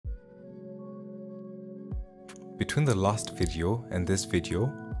Between the last video and this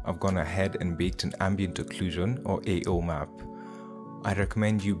video, I've gone ahead and baked an ambient occlusion or AO map. I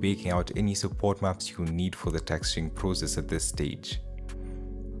recommend you baking out any support maps you need for the texturing process at this stage.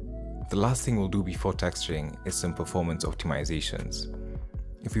 The last thing we'll do before texturing is some performance optimizations.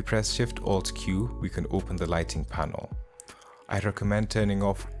 If we press Shift-Alt-Q, we can open the lighting panel. I recommend turning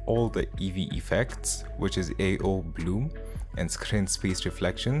off all the EV effects, which is AO bloom and screen space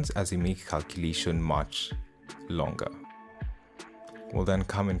reflections, as they make calculation much longer. We'll then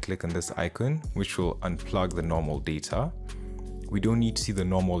come and click on this icon, which will unplug the normal data. We don't need to see the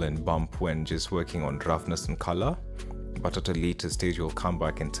normal and bump when just working on roughness and color, but at a later stage we'll come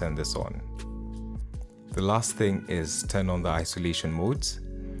back and turn this on. The last thing is turn on the isolation modes.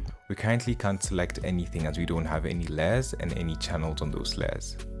 We currently can't select anything as we don't have any layers and any channels on those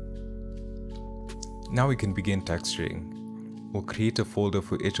layers. Now we can begin texturing. We'll create a folder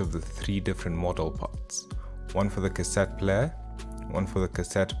for each of the 3 different model parts. One for the cassette player, one for the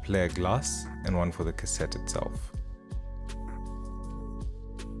cassette player glass, and one for the cassette itself.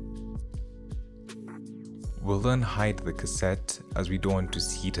 We'll then hide the cassette as we don't want to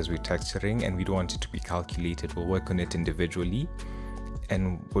see it as we're texturing and we don't want it to be calculated. We'll work on it individually,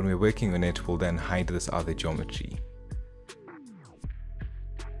 and when we're working on it, we'll then hide this other geometry.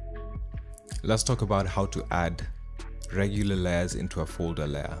 Let's talk about how to add regular layers into a folder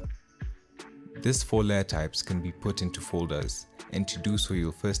layer. These 4 layer types can be put into folders, and to do so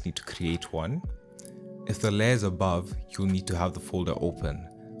you'll first need to create one. If the layer is above, you'll need to have the folder open.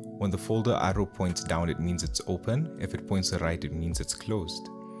 When the folder arrow points down, it means it's open. If it points to the right, it means it's closed.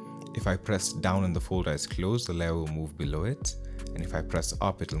 If I press down and the folder is closed, the layer will move below it, and if I press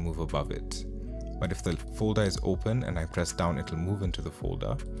up, it'll move above it. But if the folder is open and I press down, it'll move into the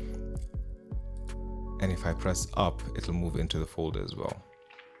folder, and if I press up, it'll move into the folder as well.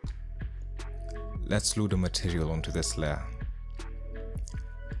 Let's load a material onto this layer.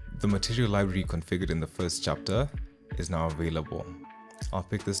 The material library configured in the first chapter is now available. I'll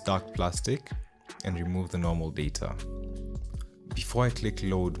pick this dark plastic and remove the normal data. Before I click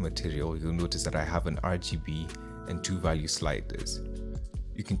load material, you'll notice that I have an RGB and 2 value sliders.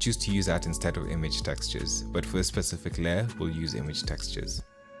 You can choose to use that instead of image textures, but for a specific layer, we'll use image textures.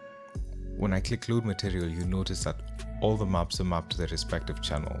 When I click load material, you notice that all the maps are mapped to their respective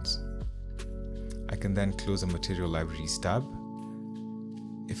channels. I can then close the material libraries tab.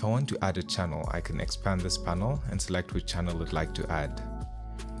 If I want to add a channel, I can expand this panel and select which channel I'd like to add.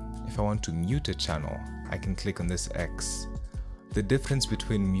 If I want to mute a channel, I can click on this X. The difference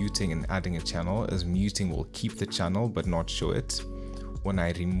between muting and adding a channel is muting will keep the channel but not show it. When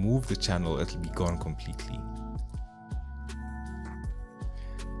I remove the channel, it'll be gone completely.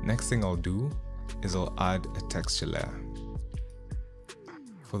 Next thing I'll do is I'll add a texture layer.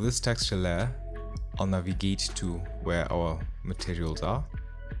 For this texture layer, I'll navigate to where our materials are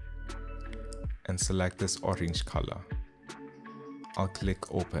and select this orange color. I'll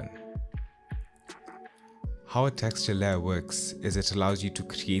click open. How a texture layer works is it allows you to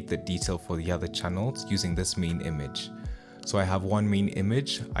create the detail for the other channels using this main image. So I have one main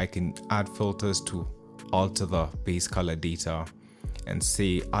image. I can add filters to alter the base color data and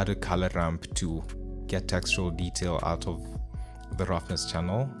say add a color ramp to get textural detail out of the roughness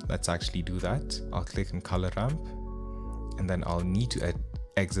channel. Let's actually do that. I'll click on color ramp, and then I'll need to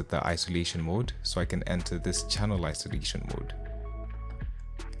exit the isolation mode so I can enter this channel isolation mode.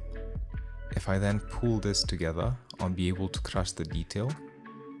 If I then pull this together, I'll be able to crush the detail.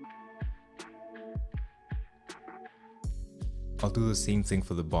 I'll do the same thing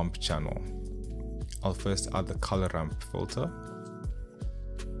for the bump channel. I'll first add the color ramp filter,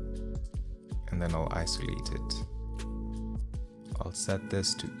 and then I'll isolate it. I'll set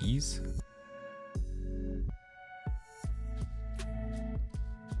this to ease.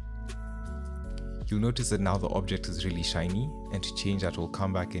 You'll notice that now the object is really shiny, and to change that, we'll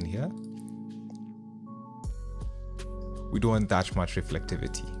come back in here. We don't want that much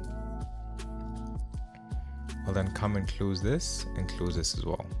reflectivity. I'll then come and close this and close this as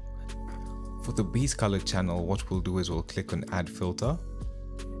well. For the base color channel, what we'll do is we'll click on add filter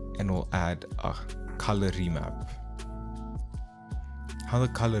and we'll add a color remap. How the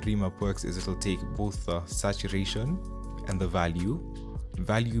color remap works is it'll take both the saturation and the value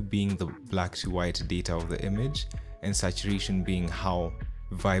being the black to white data of the image, and saturation being how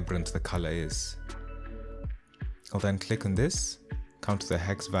vibrant the color is. I'll then click on this, count the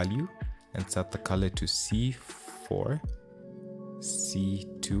hex value, and set the color to C4,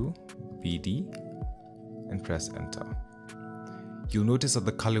 C2, BD, and press enter. You'll notice that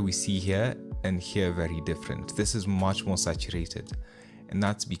the color we see here and here are very different. This is much more saturated, and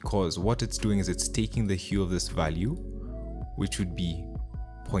that's because what it's doing is it's taking the hue of this value, which would be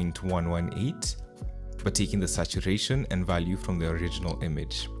 0.118, but taking the saturation and value from the original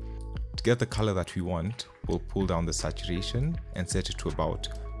image. To get the color that we want, we'll pull down the saturation and set it to about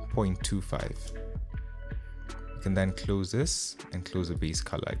 0.25. We can then close this and close the base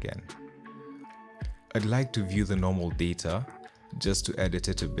color again. I'd like to view the normal data just to edit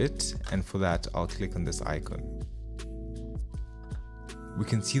it a bit, and for that I'll click on this icon. We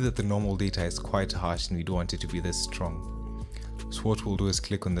can see that the normal data is quite harsh and we don't want it to be this strong. So what we'll do is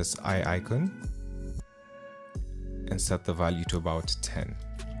click on this eye icon and set the value to about 10.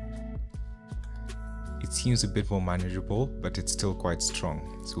 It seems a bit more manageable, but it's still quite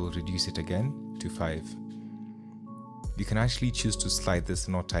strong, so we'll reduce it again to 5. You can actually choose to slide this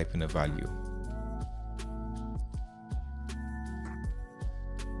and not type in a value.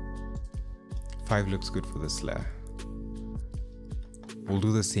 Five looks good for this layer. We'll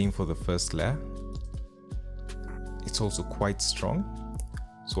do the same for the first layer. It's also quite strong,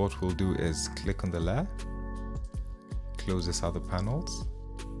 so what we'll do is click on the layer, close this other panels,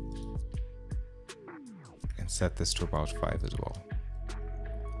 and set this to about 5 as well.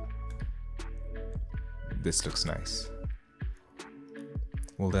 This looks nice.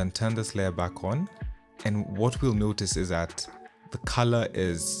 We'll then turn this layer back on, and what we'll notice is that the color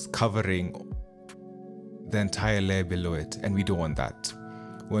is covering the entire layer below it, and we don't want that.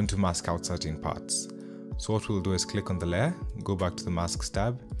 We want to mask out certain parts. So what we'll do is click on the layer, go back to the masks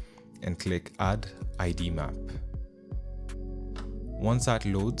tab, and click Add ID Map. Once that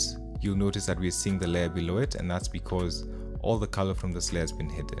loads, you'll notice that we're seeing the layer below it, and that's because all the color from this layer has been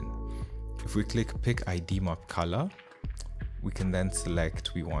hidden. If we click Pick ID Map Color, we can then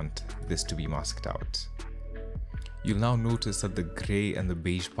select we want this to be masked out. You'll now notice that the gray and the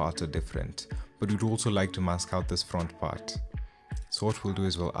beige part are different, but we'd also like to mask out this front part. So what we'll do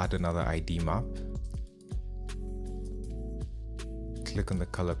is we'll add another ID map, click on the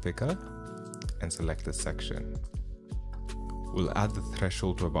color picker, and select this section. We'll add the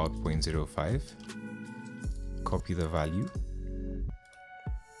threshold to about 0.05, copy the value,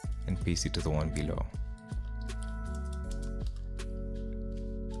 and paste it to the one below.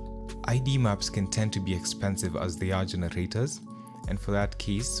 ID maps can tend to be expensive as they are generators, and for that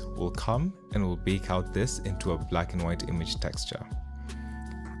case, we'll come and we'll bake out this into a black and white image texture.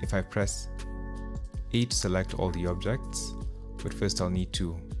 If I press A to select all the objects, but first I'll need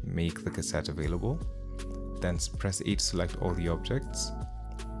to make the cassette available, then press A to select all the objects,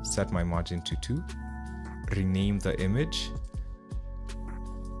 set my margin to 2, rename the image,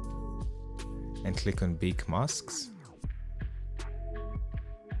 and click on Bake Masks.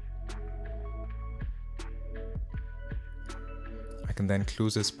 I can then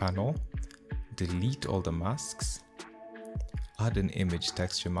close this panel, delete all the masks, add an image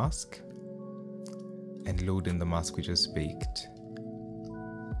texture mask, and load in the mask we just baked.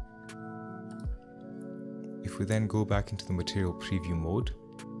 If we then go back into the material preview mode,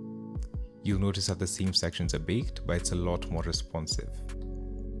 you'll notice that the same sections are baked, but it's a lot more responsive.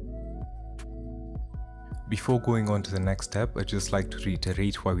 Before going on to the next step, I'd just like to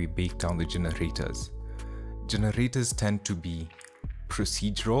reiterate why we bake down the generators. Generators tend to be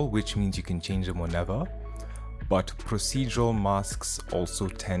procedural, which means you can change them whenever, but procedural masks also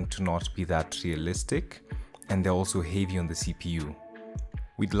tend to not be that realistic, and they're also heavy on the CPU.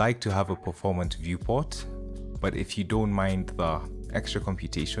 We'd like to have a performant viewport, but if you don't mind the extra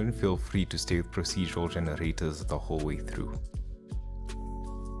computation, feel free to stay with procedural generators the whole way through.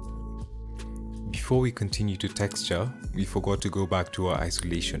 Before we continue to texture, we forgot to go back to our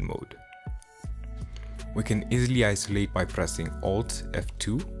isolation mode. We can easily isolate by pressing Alt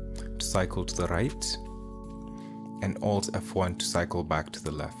F2 to cycle to the right and Alt F1 to cycle back to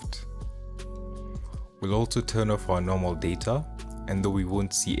the left. We'll also turn off our normal data, and though we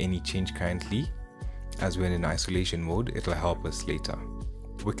won't see any change currently, as we're in isolation mode, it'll help us later.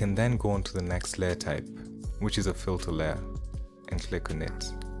 We can then go on to the next layer type, which is a filter layer, and click on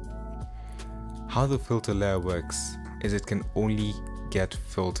it. How the filter layer works is it can only get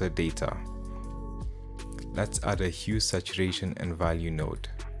filter data. Let's add a hue, saturation, and value node.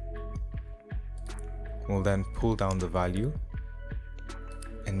 We'll then pull down the value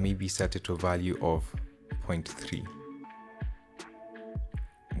and maybe set it to a value of 0.3.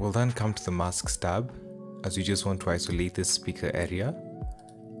 We'll then come to the masks tab, as we just want to isolate this speaker area,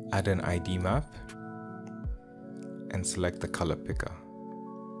 add an ID map, and select the color picker.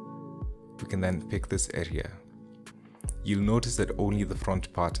 We can then pick this area. You'll notice that only the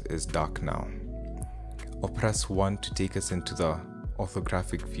front part is dark now. I'll press 1 to take us into the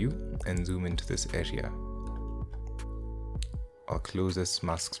orthographic view and zoom into this area. I'll close this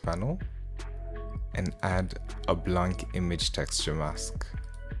masks panel and add a blank image texture mask.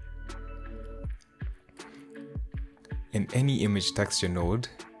 In any image texture node,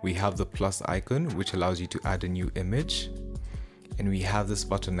 we have the plus icon, which allows you to add a new image, and we have this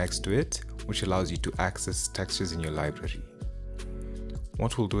button next to it, which allows you to access textures in your library.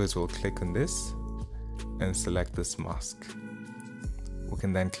 What we'll do is we'll click on this and select this mask. We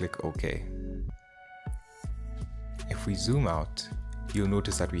can then click OK. If we zoom out, you'll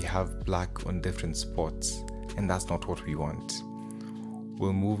notice that we have black on different spots, and that's not what we want.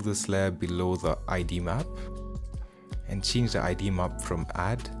 We'll move this layer below the ID map and change the ID map from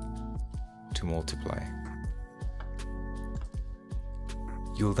add to multiply.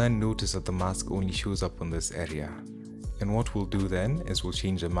 You'll then notice that the mask only shows up on this area, and what we'll do then is we'll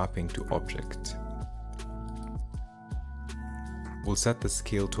change the mapping to object. We'll set the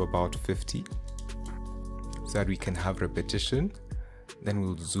scale to about 50 so that we can have repetition. Then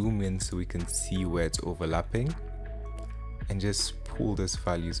we'll zoom in so we can see where it's overlapping and just pull these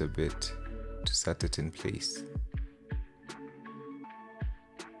values a bit to set it in place.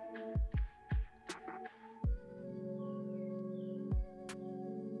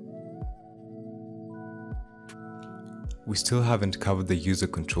 We still haven't covered the user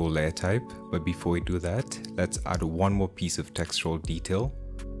control layer type, but before we do that, let's add one more piece of textural detail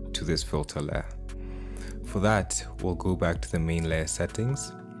to this filter layer. For that, we'll go back to the main layer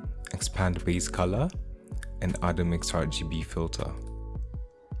settings, expand base color, and add a mixed RGB filter.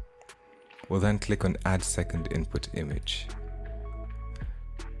 We'll then click on add second input image.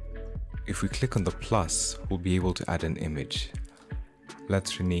 If we click on the plus, we'll be able to add an image.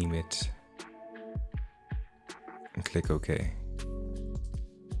 Let's rename it and click OK.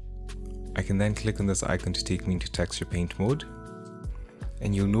 I can then click on this icon to take me into texture paint mode,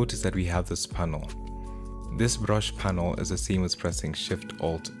 and you'll notice that we have this panel. This brush panel is the same as pressing Shift,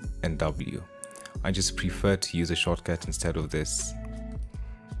 Alt, and W. I just prefer to use a shortcut instead of this.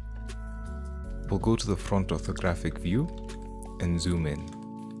 We'll go to the front orthographic view and zoom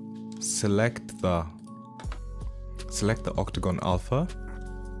in. Select the octagon alpha,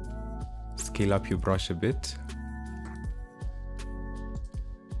 scale up your brush a bit,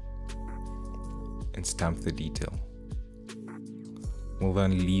 and stamp the detail. We'll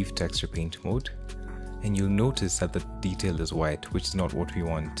then leave texture paint mode, and you'll notice that the detail is white, which is not what we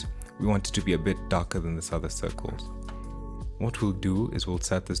want. We want it to be a bit darker than this other circles. What we'll do is we'll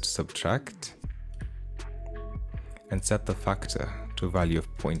set this to subtract and set the factor to a value of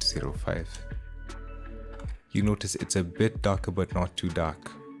 0.05. You notice it's a bit darker but not too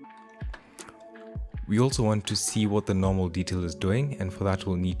dark. We also want to see what the normal detail is doing, and for that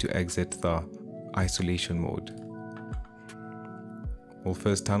we'll need to exit the isolation mode. We'll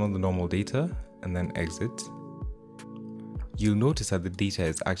first turn on the normal data and then exit. You'll notice that the data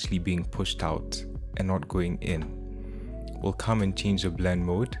is actually being pushed out and not going in. We'll come and change the blend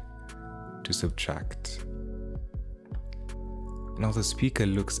mode to subtract. Now the speaker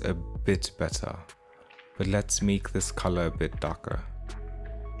looks a bit better, but let's make this color a bit darker.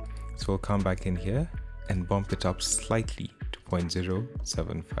 So we'll come back in here and bump it up slightly to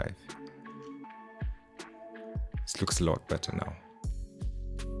 0.075. This looks a lot better now.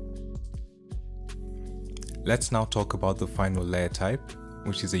 Let's now talk about the final layer type,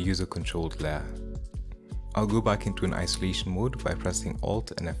 which is a user controlled layer. I'll go back into an isolation mode by pressing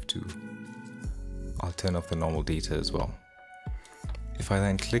Alt and F2. I'll turn off the normal data as well. If I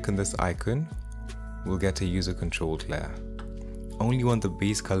then click on this icon, we'll get a user controlled layer. I only want the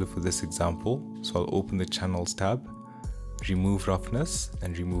base color for this example, so I'll open the channels tab, remove roughness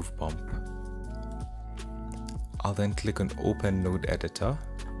and remove bump. I'll then click on open node editor,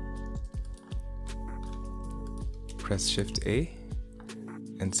 press Shift A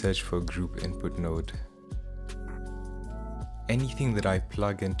and search for group input node. Anything that I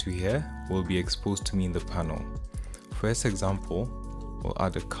plug into here will be exposed to me in the panel. For this example, we'll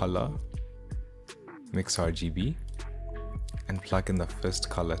add a color, mix RGB, and plug in the first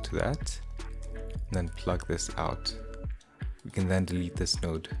color to that, and then plug this out. We can then delete this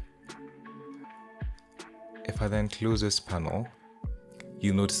node. If I then close this panel,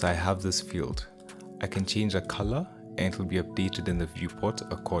 you'll notice I have this field. I can change the color and it will be updated in the viewport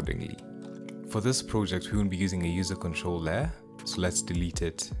accordingly. For this project, we won't be using a user control layer, so let's delete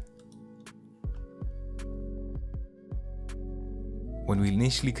it. When we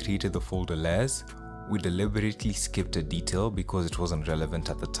initially created the folder layers, we deliberately skipped a detail because it wasn't relevant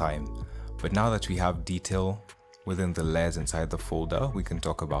at the time. But now that we have detail within the layers inside the folder, we can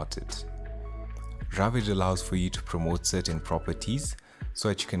talk about it. Ravage allows for you to promote certain properties so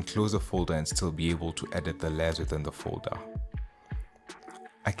that you can close a folder and still be able to edit the layers within the folder.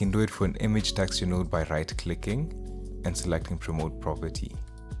 I can do it for an image texture node by right-clicking and selecting Promote Property.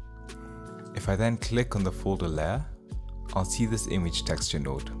 If I then click on the folder layer, I'll see this image texture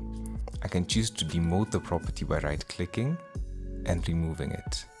node. I can choose to demote the property by right-clicking and removing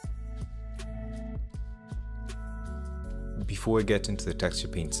it. Before we get into the texture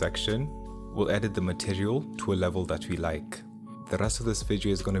paint section, we'll edit the material to a level that we like. The rest of this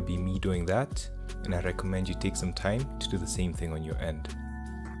video is going to be me doing that, and I recommend you take some time to do the same thing on your end.